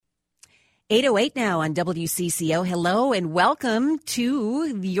8:08 now on WCCO. Hello and welcome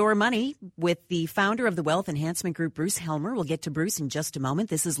to Your Money with the founder of the Wealth Enhancement Group, Bruce Helmer. We'll get to Bruce in just a moment.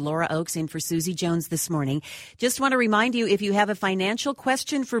 This is Laura Oakes in for Susie Jones this morning. Just want to remind you, if you have a financial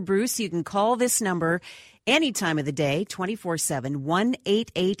question for Bruce, you can call this number any time of the day, 24/7,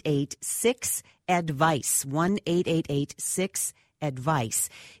 1-888-6-ADVICE, 1-888-6-ADVICE.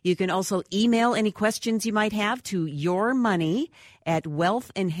 You can also email any questions you might have to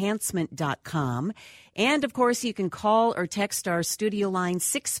yourmoney@wealthenhancement.com. And, of course, you can call or text our studio line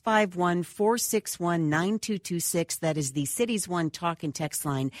 651-461-9226. That is the Cities One talk and text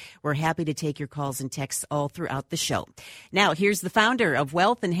line. We're happy to take your calls and texts all throughout the show. Now, here's the founder of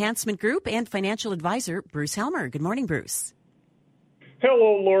Wealth Enhancement Group and financial advisor, Bruce Helmer. Good morning, Bruce.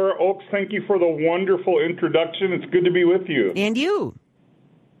 Hello, Laura Oakes. Thank you for the wonderful introduction. It's good to be with you. And you.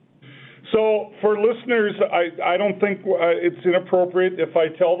 So for listeners, I don't think it's inappropriate if I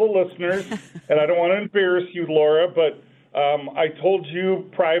tell the listeners, and I don't want to embarrass you, Laura, but I told you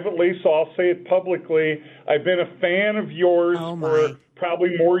privately, so I'll say it publicly. I've been a fan of yours for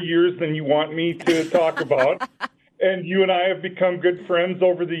probably more years than you want me to talk about. And you and I have become good friends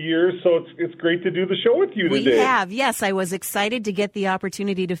over the years, so it's great to do the show with you today. We have, yes. I was excited to get the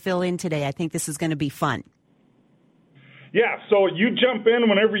opportunity to fill in today. I think this is going to be fun. Yeah, so you jump in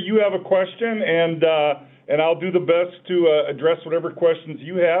whenever you have a question, and I'll do the best to address whatever questions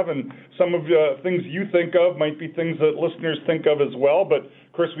you have. And some of the things you think of might be things that listeners think of as well. But,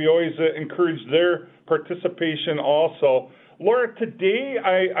 of course, we always encourage their participation also. Laura, today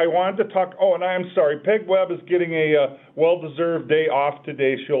I wanted to talk. Oh, and I'm sorry. Peg Webb is getting a well-deserved day off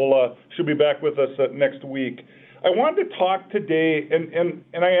today. She'll be back with us next week. I wanted to talk today, and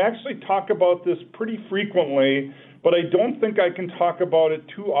I actually talk about this pretty frequently, but I don't think I can talk about it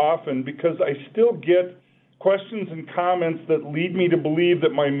too often because I still get questions and comments that lead me to believe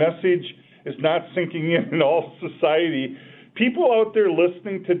that my message is not sinking in all society. People out there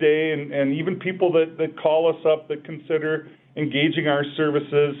listening today, and even people that call us up that consider engaging our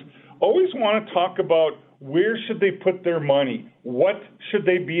services, always want to talk about where should they put their money? What should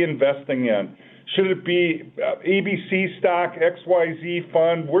they be investing in? Should it be ABC stock, XYZ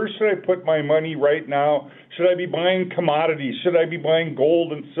fund? Where should I put my money right now? Should I be buying commodities? Should I be buying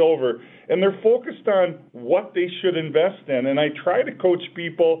gold and silver? And they're focused on what they should invest in. And I try to coach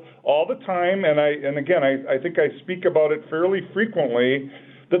people all the time, and again, I think I speak about it fairly frequently,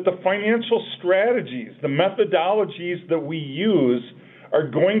 that the financial strategies, the methodologies that we use are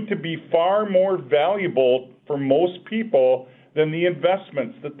going to be far more valuable for most people than the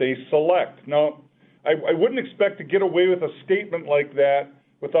investments that they select. Now, I wouldn't expect to get away with a statement like that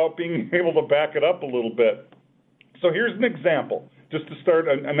without being able to back it up a little bit. So here's an example, just to start,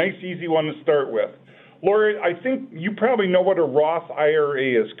 a nice, easy one to start with. Laura, I think you probably know what a Roth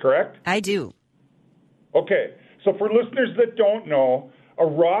IRA is, correct? I do. Okay, so for listeners that don't know, a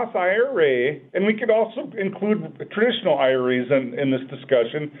Roth IRA, and we could also include traditional IRAs in this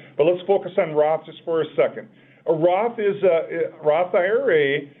discussion, but let's focus on Roth just for a second. A Roth is a Roth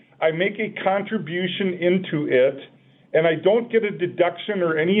IRA. I make a contribution into it, and I don't get a deduction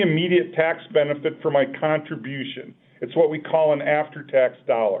or any immediate tax benefit for my contribution. It's what we call an after-tax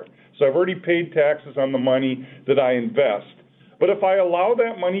dollar. So I've already paid taxes on the money that I invest. But if I allow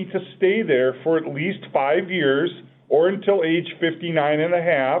that money to stay there for at least 5 years or until age 59 and a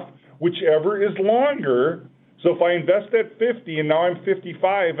half, whichever is longer. So if I invest at 50 and now I'm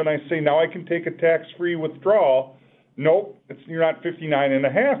 55 and I say now I can take a tax-free withdrawal, nope, you're not 59 and a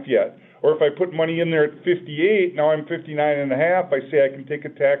half yet. Or if I put money in there at 58, now I'm 59 and a half, I say I can take a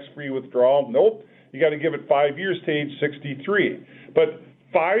tax-free withdrawal, nope, you got to give it 5 years to age 63. But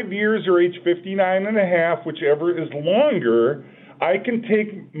 5 years or age 59 and a half, whichever is longer, I can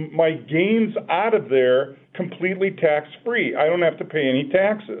take my gains out of there completely tax-free. I don't have to pay any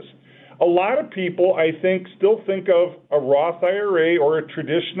taxes. A lot of people, I think, still think of a Roth IRA or a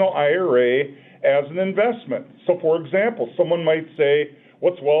traditional IRA as an investment. So, for example, someone might say,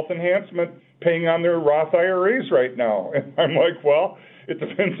 what's wealth enhancement paying on their Roth IRAs right now? And I'm like, well, it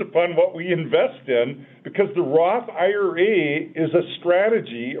depends upon what we invest in, because the Roth IRA is a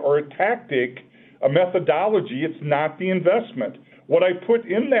strategy or a tactic, a methodology. It's not the investment. What I put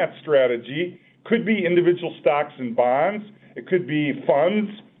in that strategy could be individual stocks and bonds. It could be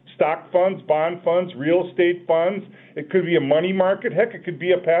funds, stock funds, bond funds, real estate funds. It could be a money market. Heck, it could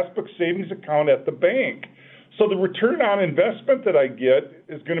be a passbook savings account at the bank. So the return on investment that I get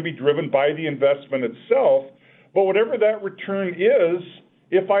is going to be driven by the investment itself. But whatever that return is,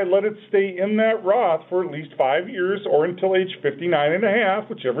 if I let it stay in that Roth for at least 5 years or until age 59 and a half,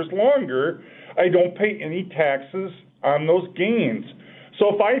 whichever's longer, I don't pay any taxes on those gains. So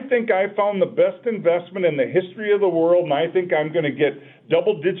if I think I found the best investment in the history of the world and I think I'm going to get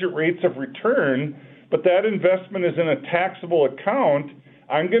double-digit rates of return, but that investment is in a taxable account,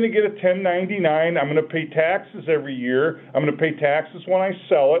 I'm going to get a 1099. I'm going to pay taxes every year. I'm going to pay taxes when I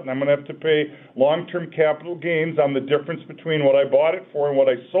sell it, and I'm going to have to pay long-term capital gains on the difference between what I bought it for and what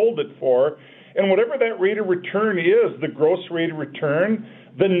I sold it for. And whatever that rate of return is, the gross rate of return,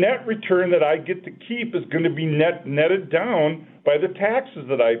 the net return that I get to keep is going to be netted down by the taxes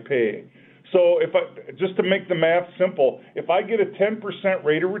that I pay. So just to make the math simple, if I get a 10%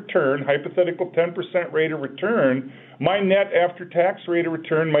 rate of return, hypothetical 10% rate of return, my net after-tax rate of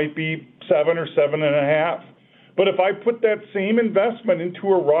return might be 7 or 7.5. But if I put that same investment into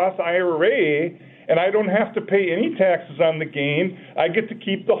a Roth IRA and I don't have to pay any taxes on the gain, I get to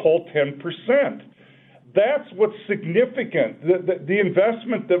keep the whole 10%. That's what's significant. The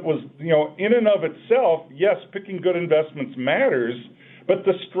investment that was, in and of itself, yes, picking good investments matters, but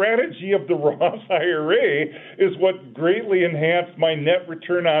the strategy of the Roth IRA is what greatly enhanced my net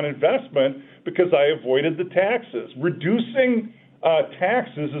return on investment because I avoided the taxes. Reducing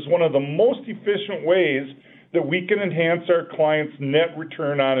taxes is one of the most efficient ways that we can enhance our clients' net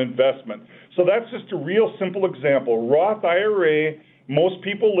return on investment. So that's just a real simple example. Roth IRA, most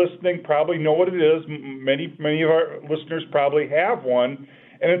people listening probably know what it is. Many of our listeners probably have one.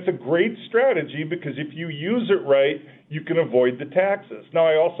 And it's a great strategy because if you use it right, you can avoid the taxes. Now,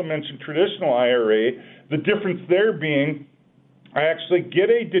 I also mentioned traditional IRA. The difference there being I actually get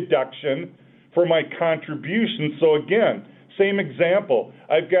a deduction for my contribution. So again, same example.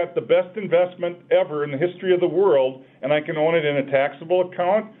 I've got the best investment ever in the history of the world, and I can own it in a taxable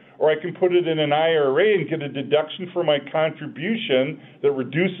account, or I can put it in an IRA and get a deduction for my contribution that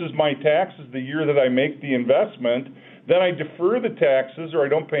reduces my taxes the year that I make the investment. Then I defer the taxes, or I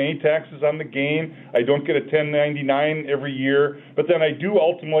don't pay any taxes on the gain. I don't get a 1099 every year, but then I do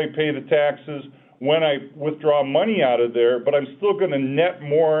ultimately pay the taxes when I withdraw money out of there, but I'm still going to net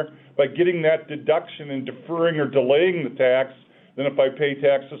more by getting that deduction and deferring or delaying the tax than if I pay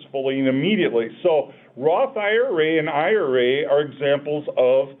taxes fully and immediately. So Roth IRA and IRA are examples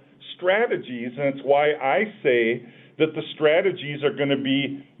of strategies, and it's why I say that the strategies are going to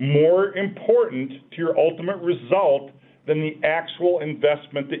be more important to your ultimate result than the actual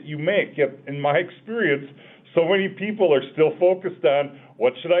investment that you make. Yet, in my experience, so many people are still focused on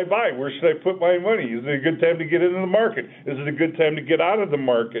what should I buy? Where should I put my money? Is it a good time to get into the market? Is it a good time to get out of the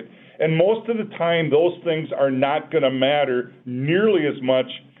market? And most of the time, those things are not going to matter nearly as much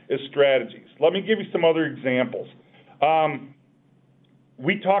as strategies. Let me give you some other examples.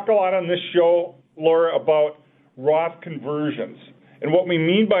 We talk a lot on this show, Laura, about Roth conversions. And what we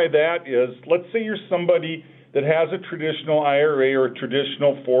mean by that is, let's say you're somebody that has a traditional IRA or a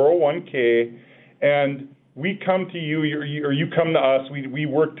traditional 401k, and we come to you, or you come to us, we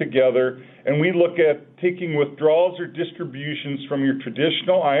work together, and we look at taking withdrawals or distributions from your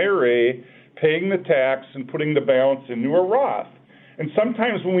traditional IRA, paying the tax, and putting the balance into a Roth. And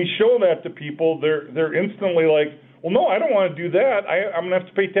sometimes when we show that to people, they're instantly like, well, no, I don't want to do that. I'm going to have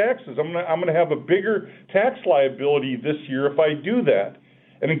to pay taxes. I'm going to have a bigger tax liability this year if I do that.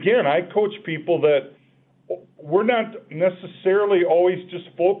 And again, I coach people that we're not necessarily always just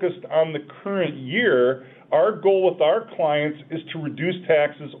focused on the current year. Our goal with our clients is to reduce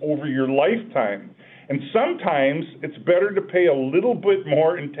taxes over your lifetime. And sometimes it's better to pay a little bit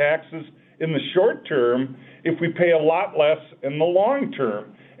more in taxes in the short term if we pay a lot less in the long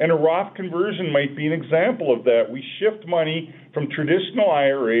term. And a Roth conversion might be an example of that. We shift money from traditional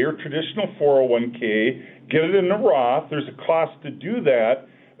IRA or traditional 401k, get it in the Roth. There's a cost to do that.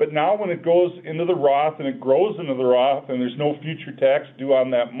 But now when it goes into the Roth and it grows into the Roth and there's no future tax due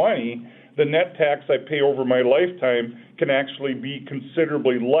on that money, the net tax I pay over my lifetime can actually be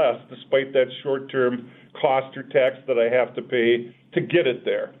considerably less despite that short-term cost or tax that I have to pay to get it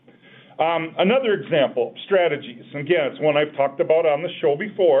there. Another example, strategies. Again, it's one I've talked about on the show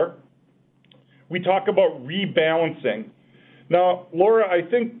before. We talk about rebalancing. Now, Laura, I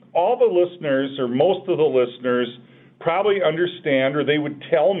think all the listeners or most of the listeners probably understand, or they would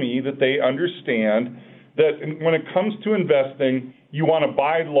tell me that they understand, that when it comes to investing, you want to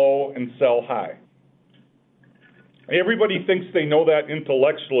buy low and sell high. Everybody thinks they know that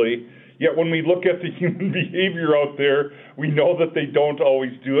intellectually, yet when we look at the human behavior out there, we know that they don't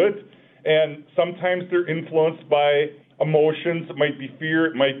always do it. And sometimes they're influenced by emotions. It might be fear,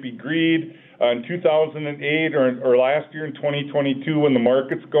 it might be greed. In 2008 or last year in 2022, when the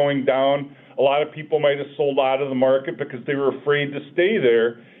market's going down, a lot of people might have sold out of the market because they were afraid to stay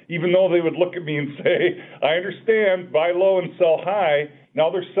there, even though they would look at me and say, I understand, buy low and sell high. Now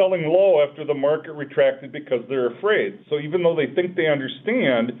they're selling low after the market retracted because they're afraid. So even though they think they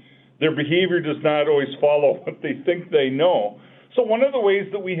understand, their behavior does not always follow what they think they know. So one of the ways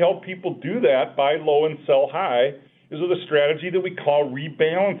that we help people do that, buy low and sell high, is with a strategy that we call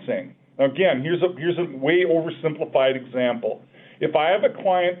rebalancing. Now again, here's a way oversimplified example. If I have a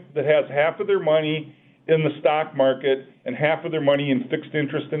client that has half of their money in the stock market and half of their money in fixed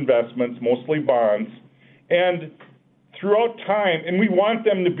interest investments, mostly bonds, and throughout time, and we want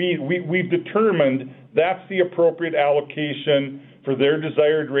them to be, we've determined that's the appropriate allocation for their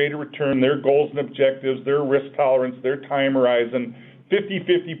desired rate of return, their goals and objectives, their risk tolerance, their time horizon,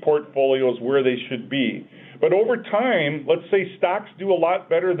 50-50 portfolios where they should be. But over time, let's say stocks do a lot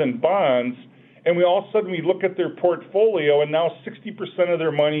better than bonds, and all of a sudden we look at their portfolio, and now 60% of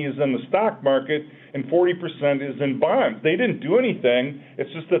their money is in the stock market and 40% is in bonds. They didn't do anything.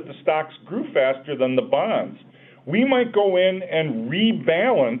 It's just that the stocks grew faster than the bonds. We might go in and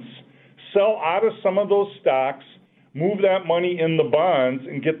rebalance, sell out of some of those stocks, move that money in the bonds,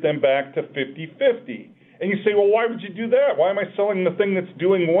 and get them back to 50-50. And you say, well, why would you do that? Why am I selling the thing that's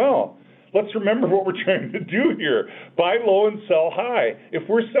doing well? Let's remember what we're trying to do here. Buy low and sell high. If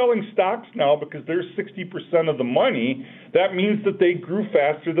we're selling stocks now because they're 60% of the money, that means that they grew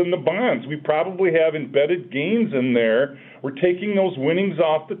faster than the bonds. We probably have embedded gains in there. We're taking those winnings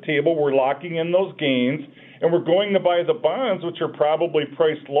off the table. We're locking in those gains. And we're going to buy the bonds, which are probably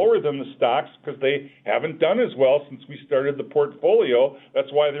priced lower than the stocks because they haven't done as well since we started the portfolio.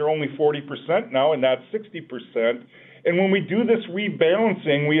 That's why they're only 40% now and not 60%. And when we do this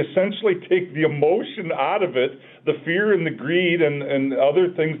rebalancing, we essentially take the emotion out of it, the fear and the greed and other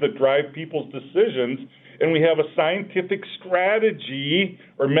things that drive people's decisions, and we have a scientific strategy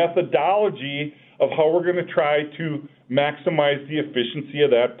or methodology of how we're going to try to maximize the efficiency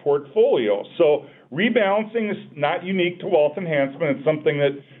of that portfolio. So rebalancing is not unique to wealth enhancement. It's something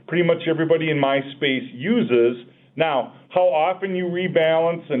that pretty much everybody in my space uses. Now, how often you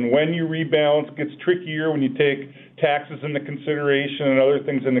rebalance and when you rebalance gets trickier when you take taxes into consideration and other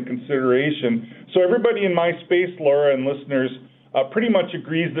things into consideration. So everybody in my space, Laura and listeners, pretty much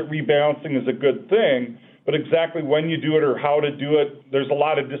agrees that rebalancing is a good thing, but exactly when you do it or how to do it, there's a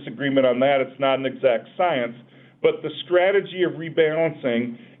lot of disagreement on that. It's not an exact science. But the strategy of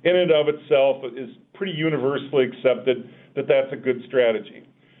rebalancing in and of itself is pretty universally accepted that that's a good strategy.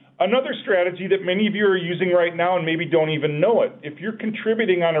 Another strategy that many of you are using right now and maybe don't even know it, if you're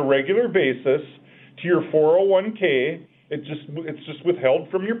contributing on a regular basis to your 401k, it's just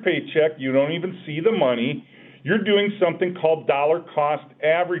withheld from your paycheck, you don't even see the money, you're doing something called dollar cost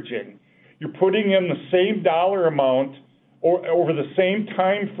averaging. You're putting in the same dollar amount or over the same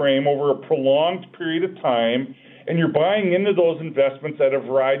time frame over a prolonged period of time, and you're buying into those investments at a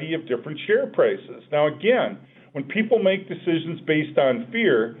variety of different share prices. Now again, when people make decisions based on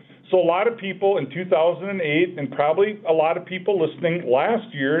fear, so a lot of people in 2008 and probably a lot of people listening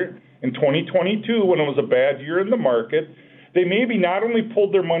last year in 2022 when it was a bad year in the market, they maybe not only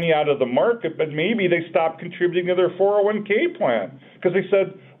pulled their money out of the market, but maybe they stopped contributing to their 401k plan because they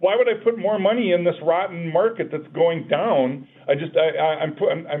said, why would I put more money in this rotten market that's going down?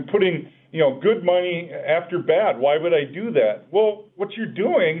 I'm putting good money after bad. Why would I do that? Well, what you're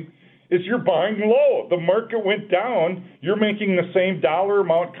doing is you're buying low. The market went down. You're making the same dollar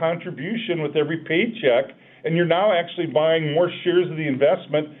amount contribution with every paycheck, and you're now actually buying more shares of the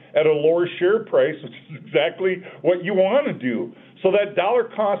investment at a lower share price, which is exactly what you want to do. So that dollar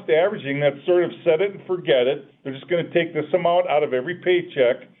cost averaging, that sort of set it and forget it, they're just going to take this amount out of every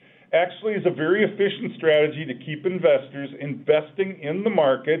paycheck, actually is a very efficient strategy to keep investors investing in the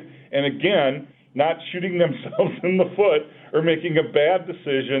market and, again, not shooting themselves in the foot or making a bad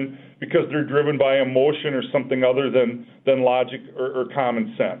decision because they're driven by emotion or something other than logic or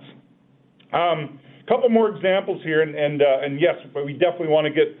common sense. A couple more examples here, and yes, we definitely want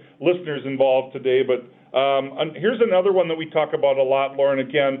to get listeners involved today, but here's another one that we talk about a lot, Lauren.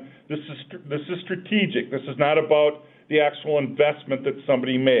 Again, this is strategic. This is not about the actual investment that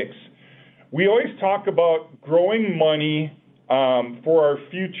somebody makes. We always talk about growing money for our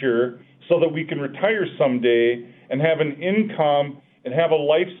future so that we can retire someday and have an income and have a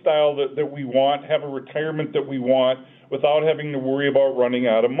lifestyle that we want, have a retirement that we want without having to worry about running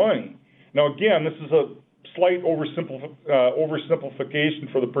out of money. Now, again, this is a slight oversimplification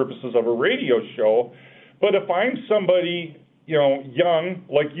for the purposes of a radio show, but if I'm somebody, young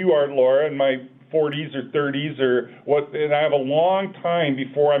like you are, Laura, in my 40s or 30s and I have a long time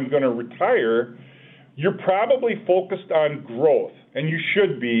before I'm going to retire, you're probably focused on growth, and you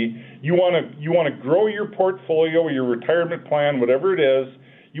should be. You want to grow your portfolio or your retirement plan, whatever it is.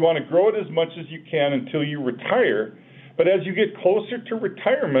 You want to grow it as much as you can until you retire. But as you get closer to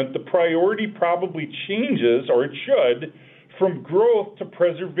retirement, the priority probably changes, or it should, from growth to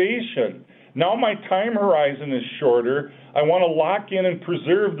preservation. Now my time horizon is shorter. I want to lock in and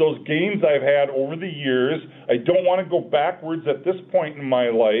preserve those gains I've had over the years. I don't want to go backwards at this point in my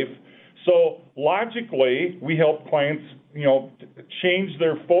life. So logically, we help clients, change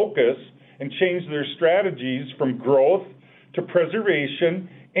their focus and change their strategies from growth to preservation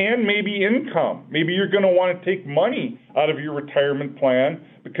and maybe income. Maybe you're going to want to take money out of your retirement plan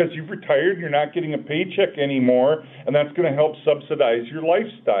because you've retired, you're not getting a paycheck anymore, and that's going to help subsidize your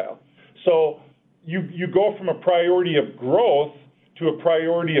lifestyle. So you go from a priority of growth to a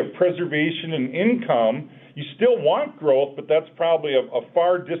priority of preservation and income. You still want growth, but that's probably a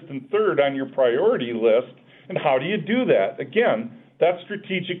far distant third on your priority list. And how do you do that? Again, that's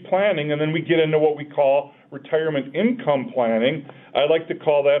strategic planning, and then we get into what we call retirement income planning. I like to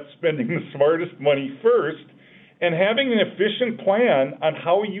call that spending the smartest money first. And having an efficient plan on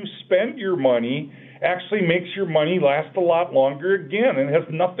how you spend your money actually makes your money last a lot longer again, and has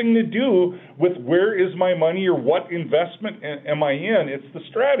nothing to do with where is my money or what investment am I in. It's the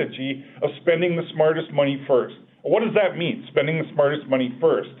strategy of spending the smartest money first. What does that mean, spending the smartest money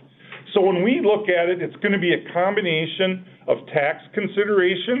first? So when we look at it, it's going to be a combination of tax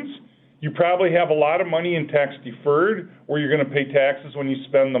considerations. You probably have a lot of money in tax deferred, where you're going to pay taxes when you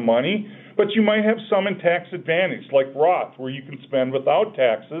spend the money, but you might have some in tax advantage, like Roth, where you can spend without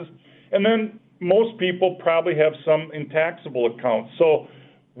taxes. And then most people probably have some in taxable accounts. So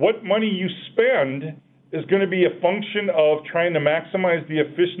what money you spend is going to be a function of trying to maximize the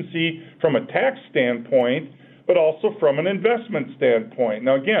efficiency from a tax standpoint, but also from an investment standpoint.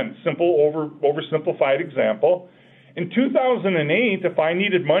 Now, again, oversimplified example. In 2008, if I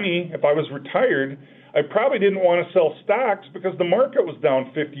needed money, if I was retired, I probably didn't want to sell stocks because the market was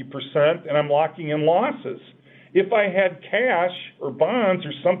down 50% and I'm locking in losses. If I had cash or bonds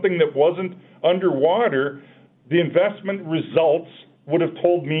or something that wasn't underwater, the investment results would have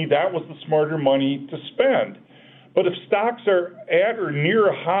told me that was the smarter money to spend. But if stocks are at or near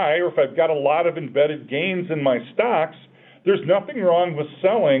a high, or if I've got a lot of embedded gains in my stocks, there's nothing wrong with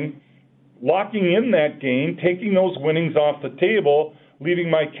selling, locking in that gain, taking those winnings off the table,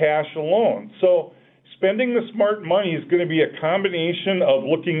 leaving my cash alone. So spending the smart money is going to be a combination of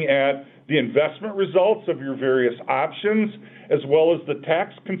looking at the investment results of your various options, as well as the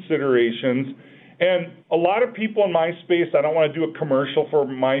tax considerations. And a lot of people in my space, I don't want to do a commercial for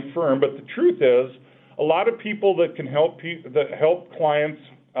my firm, but the truth is, a lot of people that can help clients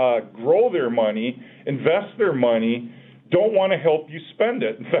grow their money, invest their money, don't want to help you spend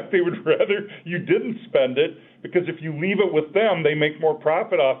it. In fact, they would rather you didn't spend it, because if you leave it with them, they make more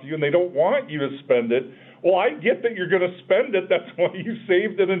profit off you and they don't want you to spend it. Well, I get that you're going to spend it. That's why you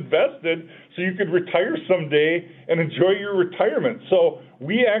saved and invested, so you could retire someday and enjoy your retirement. So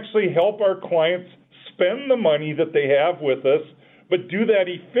we actually help our clients spend the money that they have with us, but do that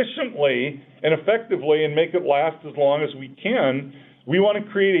efficiently and effectively and make it last as long as we can. We want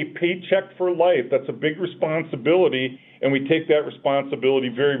to create a paycheck for life. That's a big responsibility, and we take that responsibility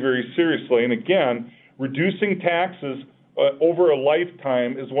very, very seriously. And again, reducing taxes over a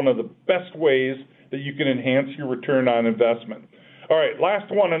lifetime is one of the best ways that you can enhance your return on investment. All right,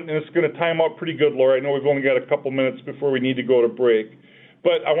 last one, and it's going to time out pretty good, Laura. I know we've only got a couple minutes before we need to go to break.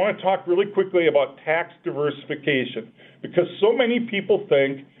 But I want to talk really quickly about tax diversification, because so many people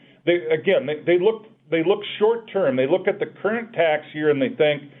think, they look short term. They look at the current tax year and they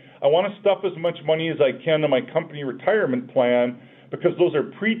think, I want to stuff as much money as I can to my company retirement plan because those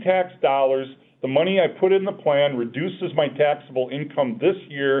are pre-tax dollars. The money I put in the plan reduces my taxable income this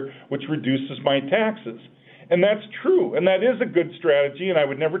year, which reduces my taxes. And that's true, and that is a good strategy, and I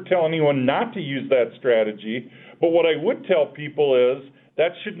would never tell anyone not to use that strategy. But what I would tell people is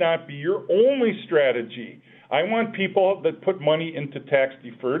that should not be your only strategy. I want people that put money into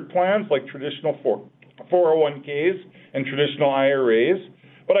tax-deferred plans like traditional 401ks and traditional IRAs,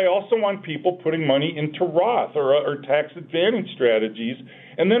 but I also want people putting money into Roth or tax-advantage strategies.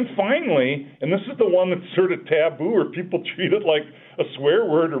 And then finally, and this is the one that's sort of taboo, or people treat it like a swear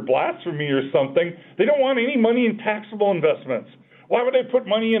word or blasphemy or something, they don't want any money in taxable investments. Why would I put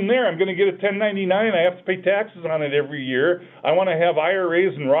money in there? I'm going to get a 1099. I have to pay taxes on it every year. I want to have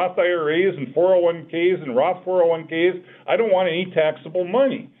IRAs and Roth IRAs and 401ks and Roth 401ks. I don't want any taxable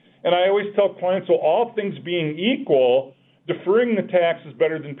money. And I always tell clients, so all things being equal, deferring the tax is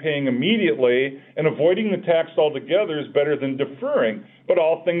better than paying immediately, and avoiding the tax altogether is better than deferring. But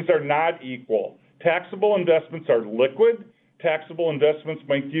all things are not equal. Taxable investments are liquid. Taxable investments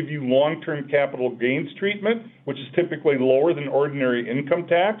might give you long-term capital gains treatment, which is typically lower than ordinary income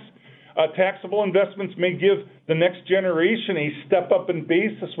tax. Taxable investments may give the next generation a step up in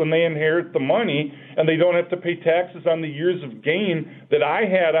basis when they inherit the money, and they don't have to pay taxes on the years of gain that I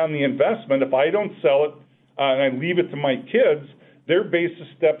had on the investment. If I don't sell it and I leave it to my kids, their basis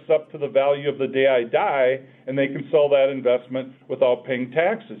steps up to the value of the day I die, and they can sell that investment without paying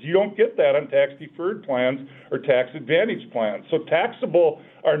taxes. You don't get that on tax-deferred plans or tax-advantaged plans. So taxable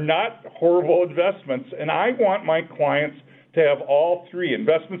are not horrible investments, and I want my clients to have all three.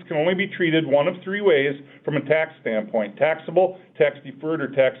 Investments can only be treated one of three ways from a tax standpoint: taxable, tax-deferred, or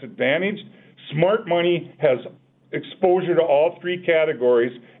tax-advantaged. Smart money has exposure to all three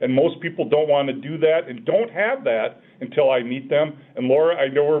categories, and most people don't want to do that and don't have that until I meet them. And Laura, I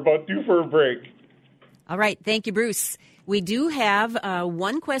know we're about due for a break. All right. Thank you, Bruce. We do have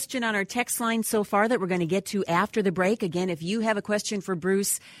one question on our text line so far that we're going to get to after the break. Again, if you have a question for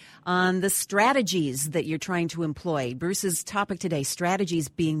Bruce on the strategies that you're trying to employ. Bruce's topic today, strategies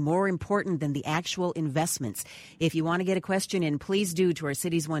being more important than the actual investments. If you want to get a question in, please do to our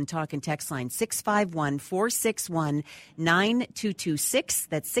Cities One Talk and text line, 651-461-9226.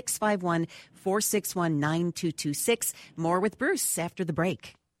 That's 651-461-9226. More with Bruce after the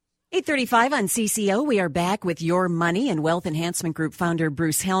break. 8:35 on CCO. We are back with Your Money and Wealth Enhancement Group founder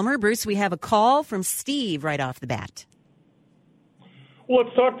Bruce Helmer. Bruce, we have a call from Steve right off the bat. Well,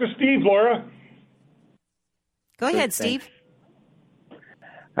 let's talk to Steve, Laura. Go ahead, Steve.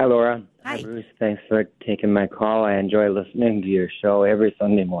 Hi, Laura. Hi, Bruce. Thanks for taking my call. I enjoy listening to your show every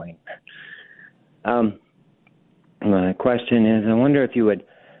Sunday morning. My question is, I wonder if you would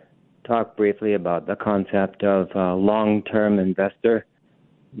talk briefly about the concept of a long-term investor.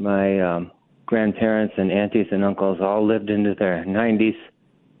 My grandparents and aunties and uncles all lived into their 90s,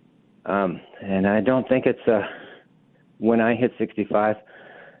 and I don't think it's when I hit 65,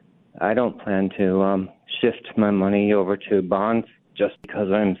 I don't plan to shift my money over to bonds just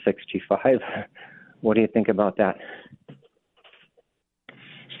because I'm 65. What do you think about that?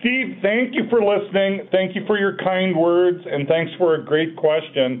 Steve, thank you for listening. Thank you for your kind words, and thanks for a great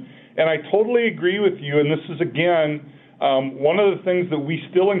question. And I totally agree with you, and this is, again, one of the things that we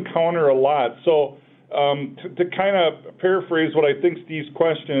still encounter a lot. So to kind of paraphrase what I think Steve's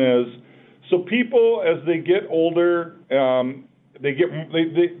question is, so people, as they get older, they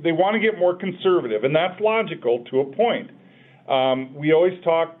want to get more conservative, and that's logical to a point. We always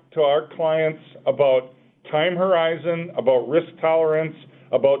talk to our clients about time horizon, about risk tolerance,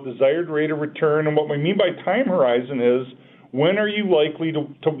 about desired rate of return, and what we mean by time horizon is when are you likely to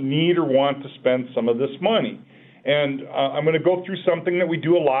need or want to spend some of this money. And I'm going to go through something that we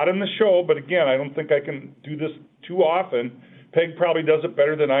do a lot in the show, but again, I don't think I can do this too often. Peg probably does it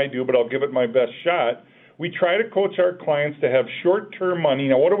better than I do, but I'll give it my best shot. We try to coach our clients to have short-term money.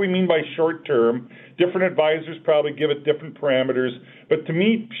 Now, what do we mean by short-term? Different advisors probably give it different parameters, but to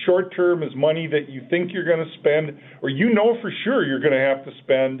me, short-term is money that you think you're going to spend, or you know for sure you're going to have to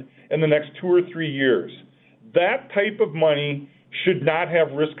spend in the next 2 or 3 years. That type of money should not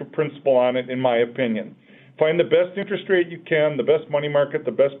have risk of principal on it, in my opinion. Find the best interest rate you can, the best money market,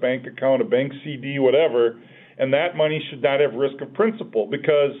 the best bank account, a bank CD, whatever, and that money should not have risk of principal,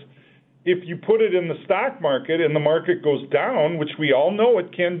 because if you put it in the stock market and the market goes down, which we all know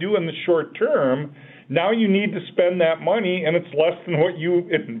it can do in the short term, now you need to spend that money and it's less than what you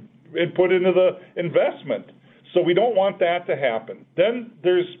it put into the investment. So we don't want that to happen. Then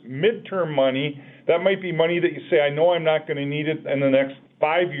there's midterm money. That might be money that you say, I know I'm not going to need it in the next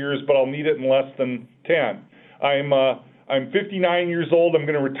 5 years, but I'll need it in less than 10. I'm 59 years old. I'm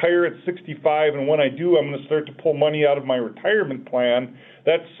going to retire at 65, and when I do, I'm going to start to pull money out of my retirement plan.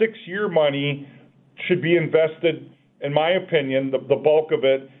 That 6-year money should be invested, in my opinion, the bulk of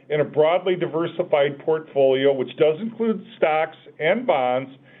it, in a broadly diversified portfolio, which does include stocks and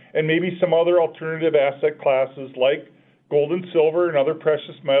bonds, and maybe some other alternative asset classes like gold and silver and other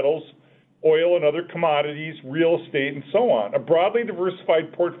precious metals, oil and other commodities, real estate, and so on. A broadly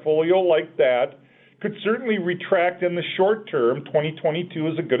diversified portfolio like that could certainly retract in the short term. 2022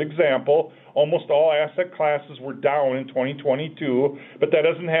 is a good example. Almost all asset classes were down in 2022, but that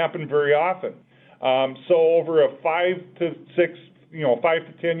doesn't happen very often. So over a 5 to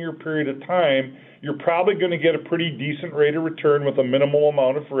 10 year period of time, you're probably going to get a pretty decent rate of return with a minimal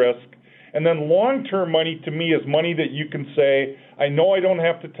amount of risk. And then long-term money, to me, is money that you can say, I know I don't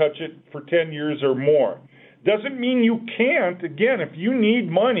have to touch it for 10 years or more. Doesn't mean you can't. Again, if you need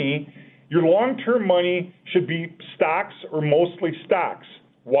money, your long-term money should be stocks or mostly stocks.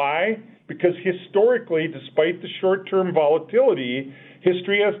 Why? Because historically, despite the short-term volatility,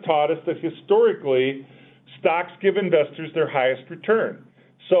 history has taught us that historically, stocks give investors their highest return.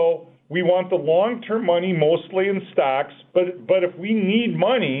 So we want the long-term money mostly in stocks, but if we need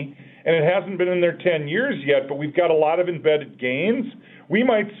money and it hasn't been in there 10 years yet, but we've got a lot of embedded gains, we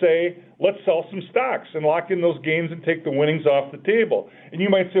might say, let's sell some stocks and lock in those gains and take the winnings off the table. And you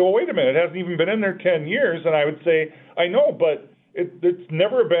might say, well, wait a minute, it hasn't even been in there 10 years. And I would say, I know, but it's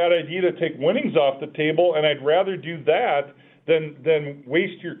never a bad idea to take winnings off the table, and I'd rather do that than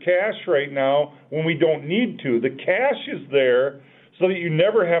waste your cash right now when we don't need to. The cash is there so that you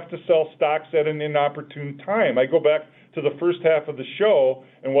never have to sell stocks at an inopportune time. I go back to the first half of the show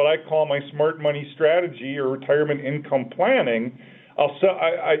and what I call my smart money strategy or retirement income planning.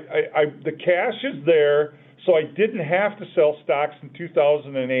 The cash is there, so I didn't have to sell stocks in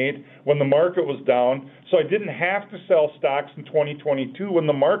 2008 when the market was down. So I didn't have to sell stocks in 2022 when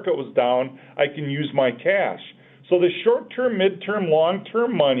the market was down. I can use my cash. So the short-term, mid-term,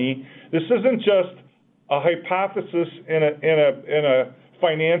 long-term money, this isn't just a hypothesis in a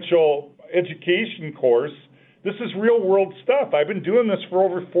financial education course. This is real-world stuff. I've been doing this for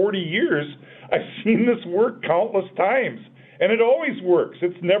over 40 years. I've seen this work countless times, and it always works.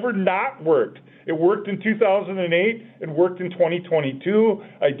 It's never not worked. It worked in 2008. It worked in 2022.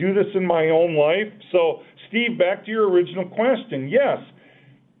 I do this in my own life. So, Steve, back to your original question. Yes,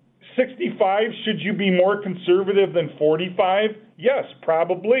 65, should you be more conservative than 45? Yes,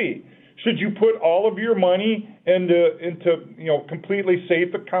 probably. Should you put all of your money into completely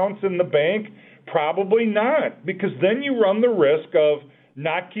safe accounts in the bank? Probably not, because then you run the risk of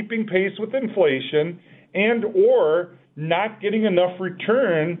not keeping pace with inflation and or not getting enough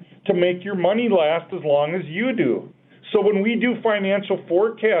return to make your money last as long as you do. So when we do financial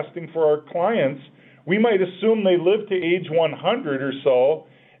forecasting for our clients, we might assume they live to age 100 or so,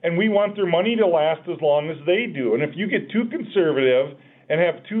 and we want their money to last as long as they do. And if you get too conservative and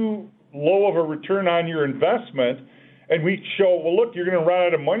have too low of a return on your investment, and we show, well, look, you're going to run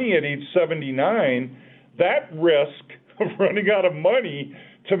out of money at age 79, that risk of running out of money,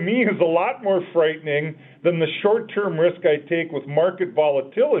 to me, is a lot more frightening than the short-term risk I take with market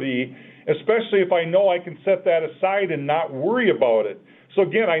volatility, especially if I know I can set that aside and not worry about it. So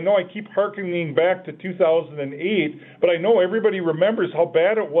again, I know I keep hearkening back to 2008, but I know everybody remembers how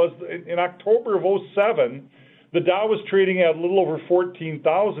bad it was in October of 07. The Dow was trading at a little over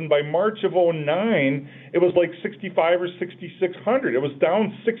 14,000. By March of 09, it was like 65 or 6,600. It was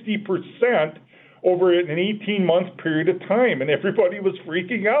down 60% over an 18-month period of time, and everybody was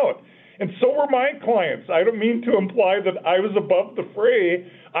freaking out. And so were my clients. I don't mean to imply that I was above the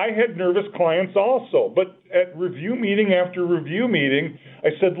fray. I had nervous clients also. But at review meeting after review meeting, I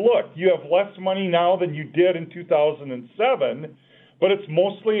said, look, you have less money now than you did in 2007, but it's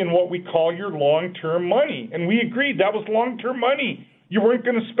mostly in what we call your long-term money. And we agreed that was long-term money. You weren't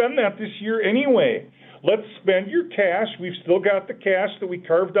going to spend that this year anyway. Let's spend your cash. We've still got the cash that we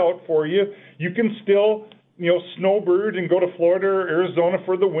carved out for you. You can still snowbird and go to Florida or Arizona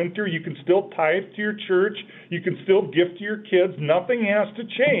for the winter. You can still tithe to your church. You can still gift to your kids. Nothing has to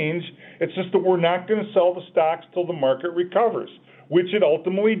change. It's just that we're not going to sell the stocks till the market recovers, which it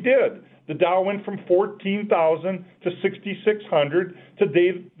ultimately did. The Dow went from 14,000 to 6,600.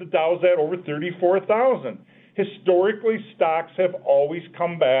 Today, the Dow's at over 34,000. Historically, stocks have always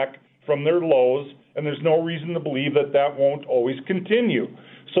come back from their lows, and there's no reason to believe that that won't always continue.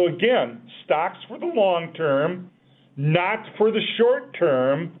 So again, stocks for the long term, not for the short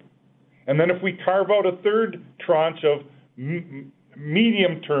term. And then if we carve out a third tranche of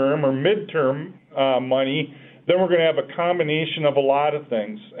medium term or midterm money, then we're going to have a combination of a lot of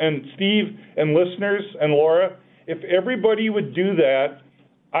things. And Steve and listeners and Laura, if everybody would do that,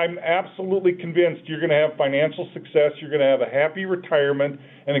 I'm absolutely convinced you're going to have financial success. You're going to have a happy retirement.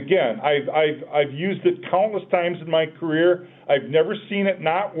 And again, I've used it countless times in my career. I've never seen it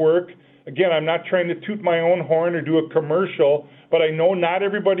not work. Again, I'm not trying to toot my own horn or do a commercial, but I know not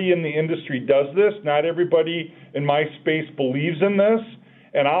everybody in the industry does this. Not everybody in my space believes in this.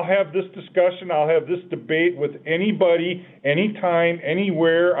 And I'll have this discussion, I'll have this debate with anybody, anytime,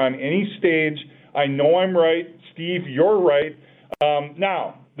 anywhere, on any stage. I know I'm right. Steve, you're right.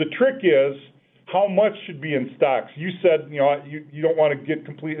 Now, the trick is, how much should be in stocks? You said, you don't want to get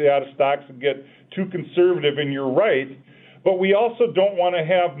completely out of stocks and get too conservative, and you're right. But we also don't want to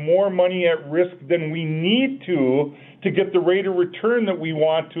have more money at risk than we need to get the rate of return that we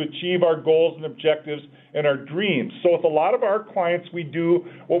want to achieve our goals and objectives and our dreams. So with a lot of our clients, we do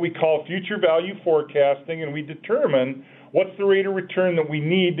what we call future value forecasting, and we determine what's the rate of return that we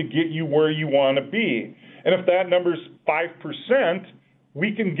need to get you where you want to be. And if that number's 5%,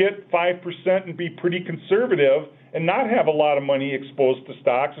 we can get 5% and be pretty conservative and not have a lot of money exposed to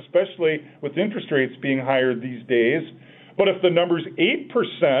stocks, especially with interest rates being higher these days. But if the number's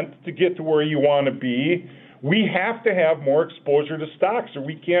 8% to get to where you want to be, we have to have more exposure to stocks or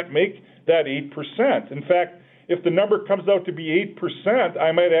we can't make that 8%. In fact, if the number comes out to be 8%,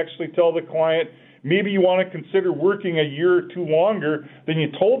 I might actually tell the client, maybe you want to consider working a year or two longer than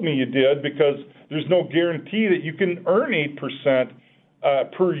you told me you did, because there's no guarantee that you can earn 8%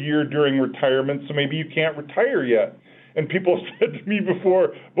 per year during retirement, so maybe you can't retire yet. And people said to me before,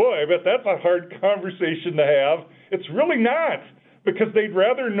 boy, I bet that's a hard conversation to have. It's really not, because they'd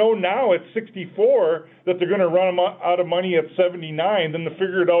rather know now at 64 that they're going to run out of money at 79 than to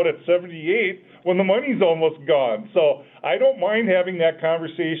figure it out at 78 when the money's almost gone. So I don't mind having that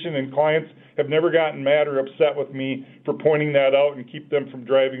conversation, and clients have never gotten mad or upset with me for pointing that out and keep them from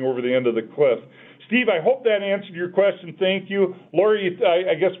driving over the end of the cliff. Steve, I hope that answered your question. Thank you. Lori,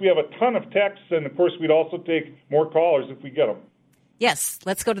 I guess we have a ton of texts, and of course we'd also take more callers if we get them. Yes,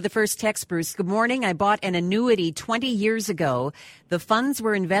 let's go to the first text, Bruce. Good morning. I bought an annuity 20 years ago. The funds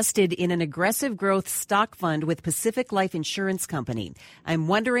were invested in an aggressive growth stock fund with Pacific Life Insurance Company. I'm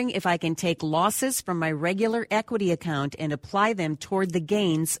wondering if I can take losses from my regular equity account and apply them toward the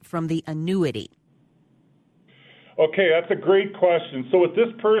gains from the annuity. Okay, that's a great question. So what this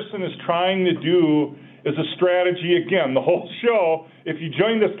person is trying to do is a strategy. Again, the whole show, if you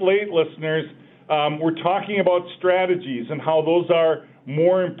joined us late, listeners, we're talking about strategies and how those are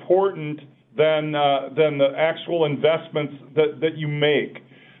more important than the actual investments that you make.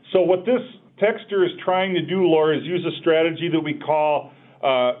 So what this texter is trying to do, Laura, is use a strategy that we call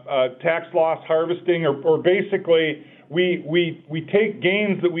tax loss harvesting, or basically we take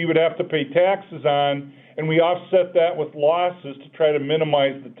gains that we would have to pay taxes on, and we offset that with losses to try to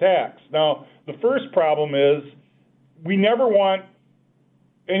minimize the tax. Now, the first problem is we never want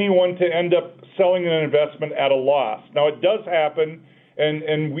anyone to end up selling an investment at a loss. Now, it does happen,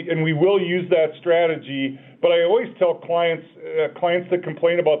 and we will use that strategy, but I always tell clients that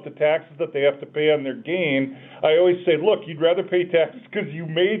complain about the taxes that they have to pay on their gain, I always say, look, you'd rather pay taxes because you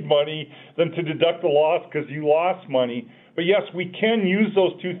made money than to deduct a loss because you lost money. But yes, we can use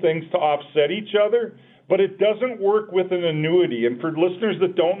those two things to offset each other, but it doesn't work with an annuity. And for listeners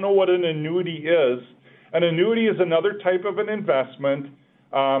that don't know what an annuity is another type of an investment.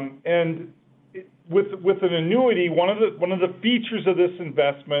 And with an annuity, one of the features of this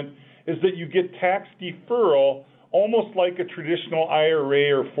investment is that you get tax deferral, almost like a traditional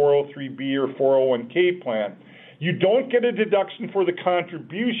IRA or 403B or 401k plan. You don't get a deduction for the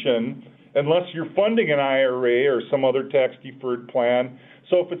contribution unless you're funding an IRA or some other tax deferred plan.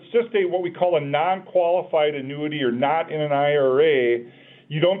 So if it's just what we call a non-qualified annuity or not in an IRA,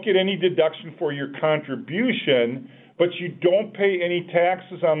 you don't get any deduction for your contribution, but you don't pay any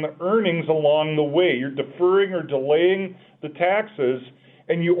taxes on the earnings along the way. You're deferring or delaying the taxes,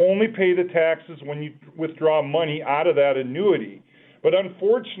 and you only pay the taxes when you withdraw money out of that annuity. But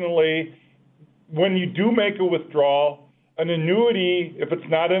unfortunately, when you do make a withdrawal, an annuity, if it's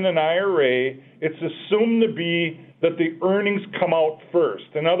not in an IRA, it's assumed to be that the earnings come out first.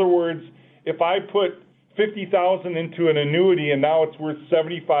 In other words, if I put $50,000 into an annuity and now it's worth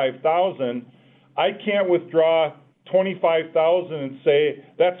 $75,000, I can't withdraw $25,000 and say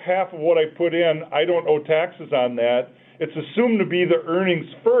that's half of what I put in. I don't owe taxes on that. It's assumed to be the earnings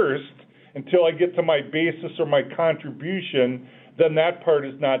first until I get to my basis or my contribution. Then that part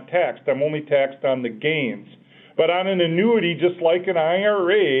is not taxed. I'm only taxed on the gains. But on an annuity, just like an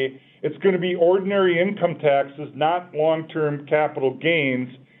IRA, it's going to be ordinary income taxes, not long-term capital gains.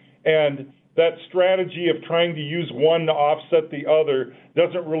 And that strategy of trying to use one to offset the other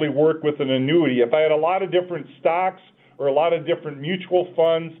doesn't really work with an annuity. If I had a lot of different stocks or a lot of different mutual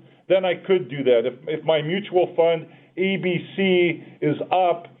funds, then I could do that. If my mutual fund ABC is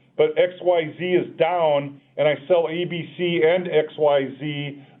up, but XYZ is down, and I sell ABC and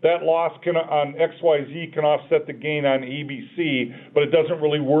XYZ, that loss on XYZ can offset the gain on ABC, but it doesn't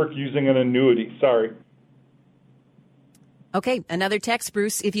really work using an annuity. Sorry. Okay, another text,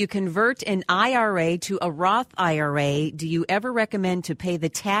 Bruce. If you convert an IRA to a Roth IRA, do you ever recommend to pay the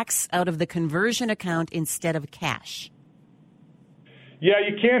tax out of the conversion account instead of cash? Yeah,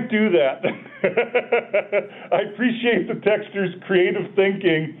 you can't do that. I appreciate the texter's creative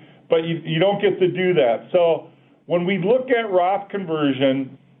thinking, but you don't get to do that. So when we look at Roth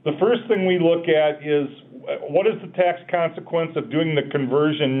conversion, the first thing we look at is what is the tax consequence of doing the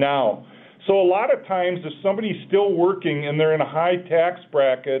conversion now? So a lot of times if somebody's still working and they're in a high tax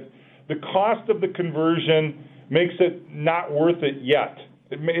bracket, the cost of the conversion makes it not worth it yet.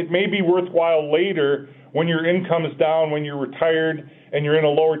 It may be worthwhile later when your income is down, when you're retired and you're in a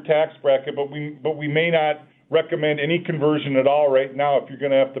lower tax bracket, but we may not recommend any conversion at all right now if you're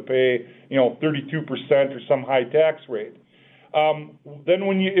going to have to pay 32% or some high tax rate. Then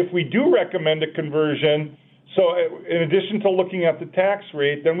if we do recommend a conversion, So in addition to looking at the tax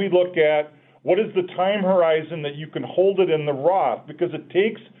rate, then we look at what is the time horizon that you can hold it in the Roth, because it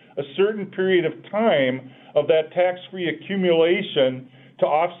takes a certain period of time of that tax-free accumulation to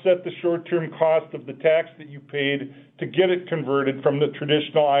offset the short-term cost of the tax that you paid to get it converted from the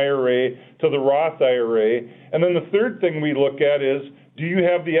traditional IRA to the Roth IRA. And then the third thing we look at is, do you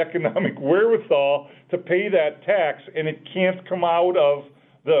have the economic wherewithal to pay that tax, and it can't come out of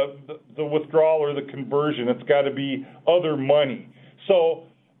the withdrawal or the conversion. It's got to be other money. So,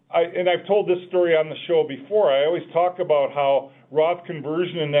 I've told this story on the show before. I always talk about how Roth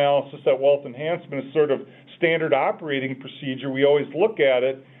conversion analysis at Wealth Enhancement is sort of standard operating procedure. We always look at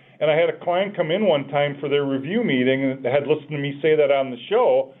it. And I had a client come in one time for their review meeting and had listened to me say that on the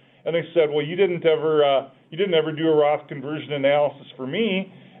show. And they said, "Well, you didn't ever do a Roth conversion analysis for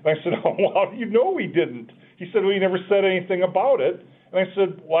me." And I said, "Oh, well, how do you know we didn't?" He said, "Well, you never said anything about it." And I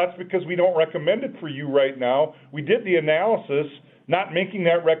said, "Well, that's because we don't recommend it for you right now. We did the analysis, not making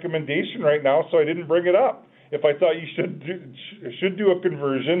that recommendation right now, so I didn't bring it up. If I thought you should do a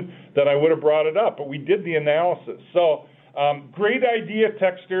conversion, then I would have brought it up. But we did the analysis." So great idea,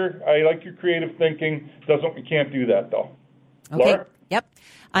 Texter. I like your creative thinking. We can't do that, though. Okay. Laura? Yep.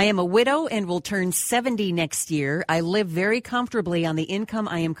 I am a widow and will turn 70 next year. I live very comfortably on the income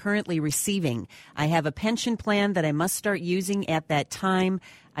I am currently receiving. I have a pension plan that I must start using at that time.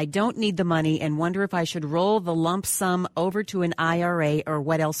 I don't need the money and wonder if I should roll the lump sum over to an IRA or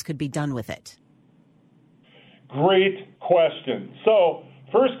what else could be done with it. Great question. So,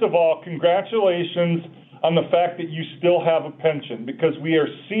 first of all, congratulations on the fact that you still have a pension, because we are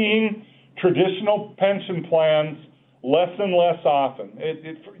seeing traditional pension plans less and less often.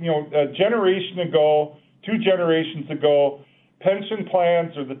 A generation ago, 2 generations ago, pension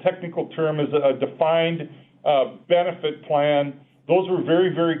plans, or the technical term is a defined benefit plan. Those were very,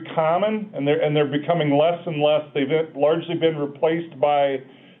 very common, and they're becoming less and less. They've largely been replaced by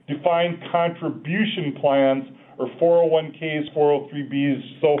defined contribution plans, or 401ks, 403bs,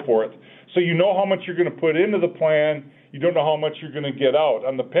 so forth. So you know how much you're going to put into the plan. You don't know how much you're going to get out.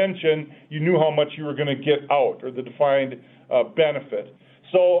 On the pension, you knew how much you were going to get out, or the defined benefit.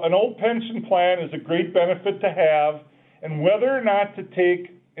 So an old pension plan is a great benefit to have, and whether or not to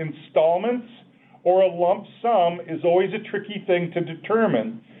take installments or a lump sum is always a tricky thing to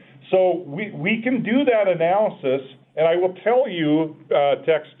determine. So we can do that analysis, and I will tell you,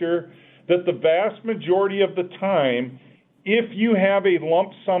 Texter, that the vast majority of the time, if you have a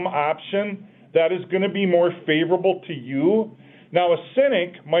lump sum option, that is going to be more favorable to you. Now, a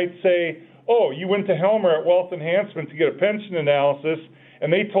cynic might say, "Oh, you went to Helmer at Wealth Enhancement to get a pension analysis,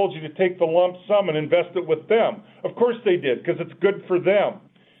 and they told you to take the lump sum and invest it with them." Of course they did, because it's good for them.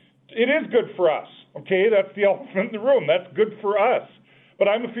 It is good for us, okay? That's the elephant in the room. That's good for us. But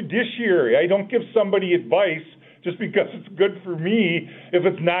I'm a fiduciary. I don't give somebody advice just because it's good for me if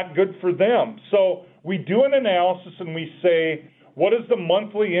it's not good for them. So we do an analysis and we say, what is the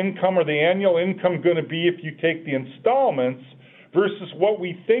monthly income or the annual income going to be if you take the installments versus what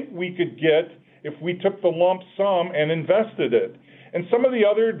we think we could get if we took the lump sum and invested it? And some of the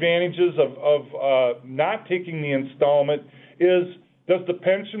other advantages of not taking the installment is, does the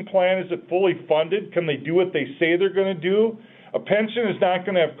pension plan, is it fully funded? Can they do what they say they're going to do? A pension is not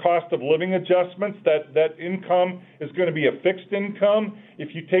going to have cost of living adjustments. That income is going to be a fixed income.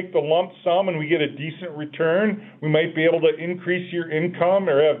 If you take the lump sum and we get a decent return, we might be able to increase your income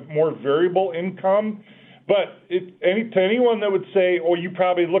or have more variable income. But to anyone that would say, "Oh, you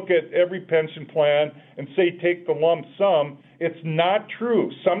probably look at every pension plan and say take the lump sum," it's not true.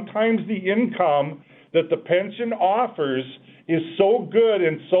 Sometimes the income that the pension offers is so good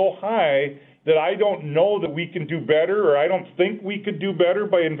and so high that I don't know that we can do better, or I don't think we could do better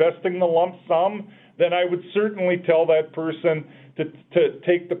by investing the lump sum, then I would certainly tell that person to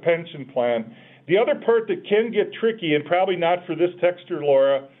take the pension plan. The other part that can get tricky, and probably not for this texter,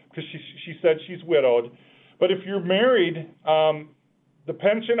 Laura, because she said she's widowed, but if you're married, the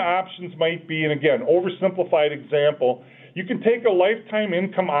pension options might be, and again, oversimplified example, you can take a lifetime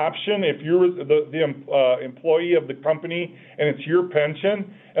income option if you're the employee of the company and it's your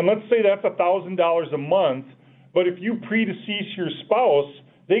pension. And let's say that's $1,000 a month, but if you predecease your spouse,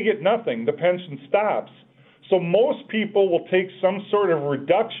 they get nothing. The pension stops. So most people will take some sort of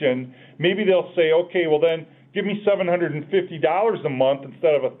reduction. Maybe they'll say, "Okay, well then give me $750 a month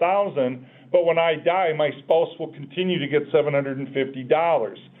instead of $1,000, but when I die, my spouse will continue to get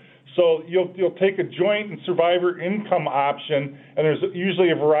 $750. So you'll take a joint and survivor income option, and there's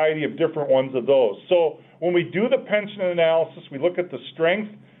usually a variety of different ones of those. So when we do the pension analysis, we look at the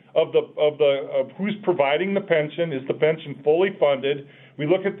strength of who's providing the pension. Is the pension fully funded? We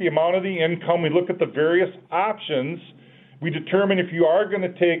look at the amount of the income. We look at the various options. We determine if you are going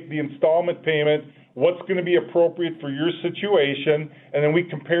to take the installment payment, what's going to be appropriate for your situation, and then we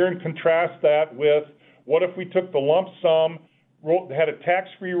compare and contrast that with what if we took the lump sum, had a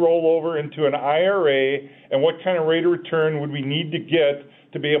tax-free rollover into an IRA, and what kind of rate of return would we need to get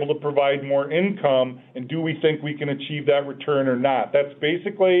to be able to provide more income, and do we think we can achieve that return or not? That's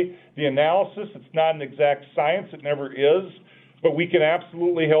basically the analysis. It's not an exact science. It never is, but we can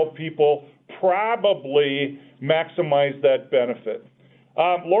absolutely help people probably maximize that benefit.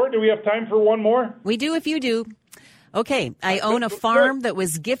 Laura, do we have time for one more? We do if you do. Okay, I own a farm that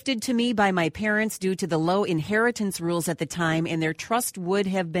was gifted to me by my parents due to the low inheritance rules at the time, and their trust would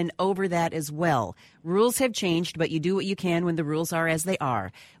have been over that as well. Rules have changed, but you do what you can when the rules are as they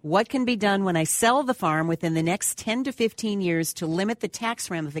are. What can be done when I sell the farm within the next 10 to 15 years to limit the tax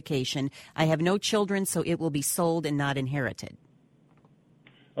ramification? I have no children, so it will be sold and not inherited.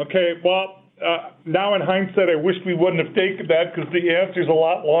 Okay, well, now in hindsight, I wish we wouldn't have taken that because the answer is a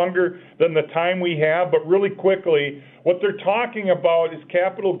lot longer than the time we have. But really quickly, what they're talking about is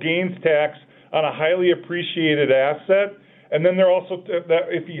capital gains tax on a highly appreciated asset. And then they're also,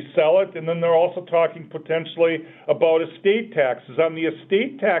 if you sell it, and then they're also talking potentially about estate taxes. On the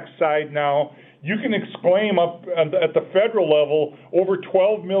estate tax side now, you can exclaim up at the federal level over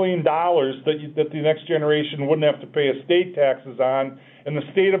 $12 million that the next generation wouldn't have to pay estate taxes on. In the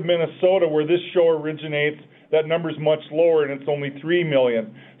state of Minnesota, where this show originates, that number's much lower, and it's only $3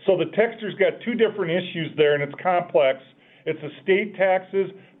 million. So the texture's got two different issues there, and it's complex. It's estate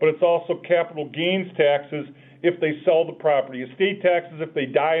taxes, but it's also capital gains taxes if they sell the property. Estate taxes if they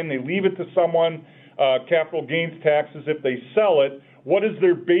die and they leave it to someone. Capital gains taxes if they sell it. What is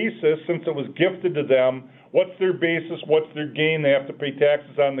their basis since it was gifted to them? What's their basis? What's their gain? They have to pay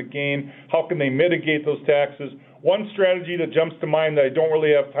taxes on the gain. How can they mitigate those taxes? One strategy that jumps to mind that I don't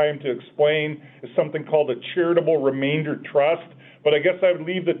really have time to explain is something called a charitable remainder trust. But I guess I would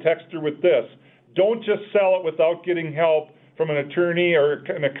leave the texter with this. Don't just sell it without getting help from an attorney or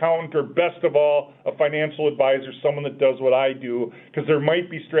an accountant or, best of all, a financial advisor, someone that does what I do, because there might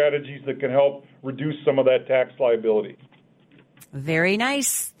be strategies that can help reduce some of that tax liability. Very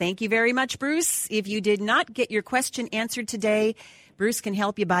nice. Thank you very much, Bruce. If you did not get your question answered today, Bruce can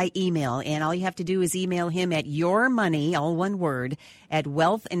help you by email, and all you have to do is email him at yourmoney, all one word, at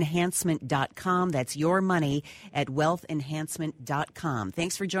wealthenhancement.com. That's yourmoney at wealthenhancement.com.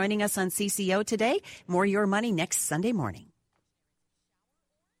 Thanks for joining us on CCO today. More Your Money next Sunday morning.